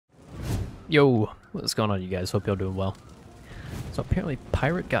Yo, what's going on, you guys? Hope y'all doing well. So apparently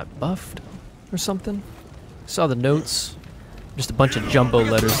Pirate got buffed or something. Saw the notes. Just a bunch of jumbo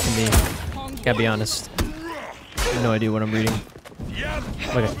letters to me. Gotta be honest. I have no idea what I'm reading.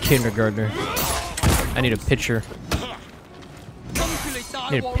 I'm like a kindergartner. I need a picture. I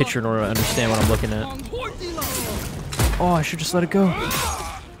need a picture in order to understand what I'm looking at. Oh, I should just let it go.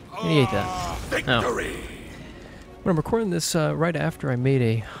 He ate that. Oh. But I'm recording this right after I made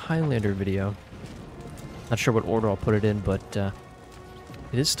a Highlander video. Not sure what order I'll put it in, but it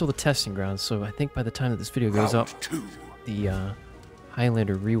is still the testing grounds, so I think by the time that this video goes up, the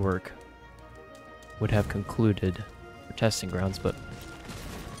Highlander rework would have concluded for testing grounds, but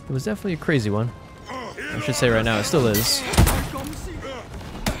it was definitely a crazy one. I should say right now, it still is.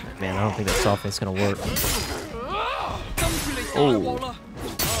 Man, I don't think that softening's gonna work. Oh.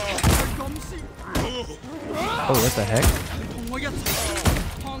 Oh, what the heck?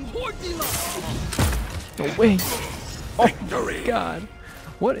 No way! Oh my god!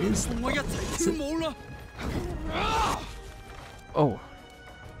 What is that? Oh.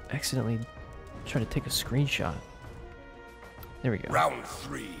 Accidentally tried to take a screenshot. There we go. Round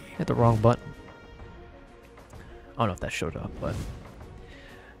 3. Hit the wrong button. I don't know if that showed up, but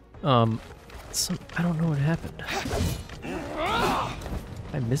I don't know what happened.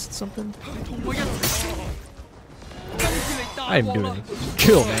 I missed something? I didn't do anything.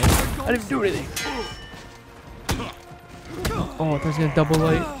 Chill, man. I didn't do anything. Oh, there's a double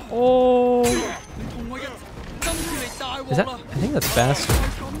light. Oh! Is that? I think that's faster.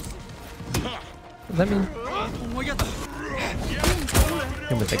 Does that mean?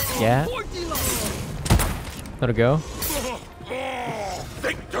 Him with the gat? Let it go.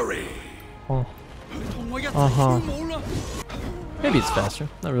 Victory. Oh. Uh-huh. Maybe it's faster.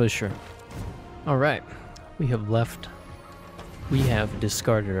 Not really sure. Alright. We have left. We have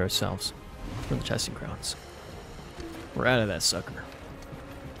discarded ourselves from the testing grounds. We're out of that sucker.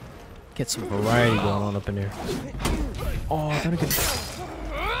 Get some variety going on up in here. Oh, I thought I could...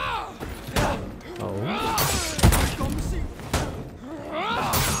 Oh.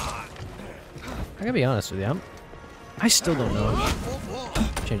 I gotta be honest with you. I still don't know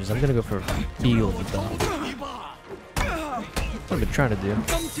changes. I'm gonna go for field though. What I've been trying to do.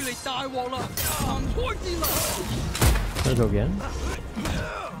 Let's go again.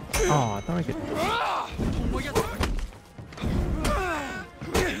 Oh, I thought I could.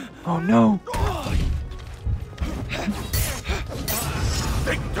 Oh no!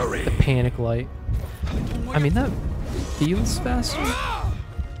 Victory. The panic light. I mean, that feels faster.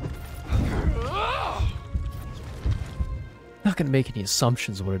 Not gonna make any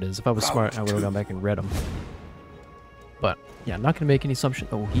assumptions of what it is. If I was smart, I would have gone back and read them. But yeah, I'm not gonna make any assumptions.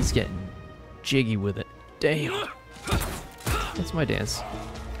 Oh, he's getting jiggy with it. Damn. That's my dance.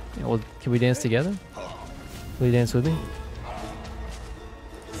 Yeah, well, can we dance together? Will you dance with me?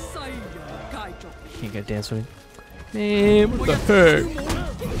 Can't get dance with me. Man, what the heck?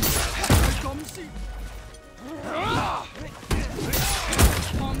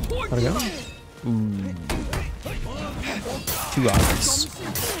 Let it go. Ooh. 2 hours.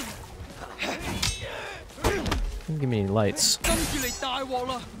 Don't give me any lights.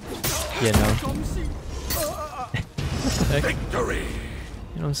 Yeah, no. What the heck? Victory. You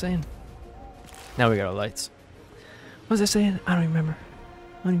know what I'm saying? Now we got our lights. What was I saying? I don't even remember.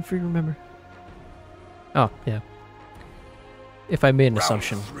 I don't even freaking remember. Oh, yeah. If I made an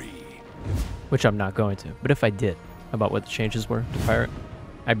assumption, which I'm not going to, but if I did about what the changes were to Pirate,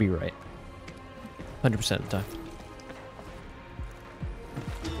 I'd be right. 100% of the time.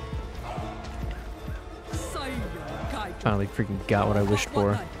 Finally freaking got what I wished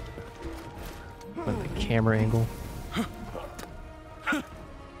for. With the camera angle.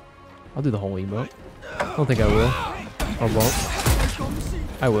 I'll do the whole emote. I don't think I will. Or won't.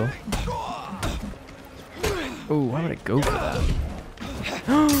 I will. Oh, why would I go for that?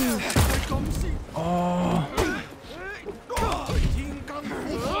 Oh.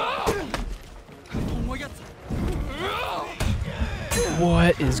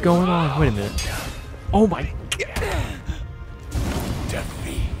 What is going on? Wait a minute. Oh my god.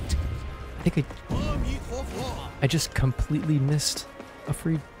 Defeat. I think I just completely missed a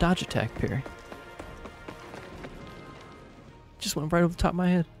free dodge attack parry. Just went right over the top of my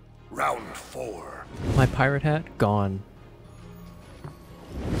head. Round 4. My pirate hat, gone.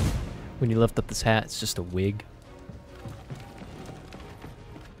 When you lift up this hat, it's just a wig.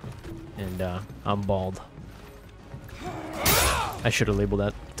 And I'm bald. I should have labeled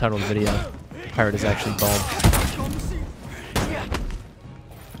that title of the video. Pirate is actually bald.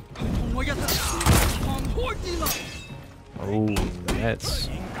 Oh, that's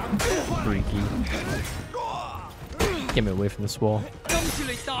Freaky. Get me away from this wall.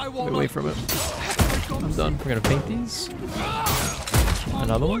 Get me away from it. I'm done. We're gonna paint these.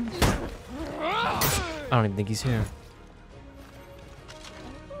 Another one? I don't even think he's here.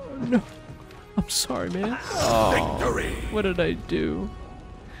 Oh, no. I'm sorry, man. Oh, Victory. what did I do?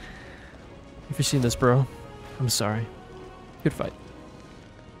 If you've seen this, bro, I'm sorry. Good fight.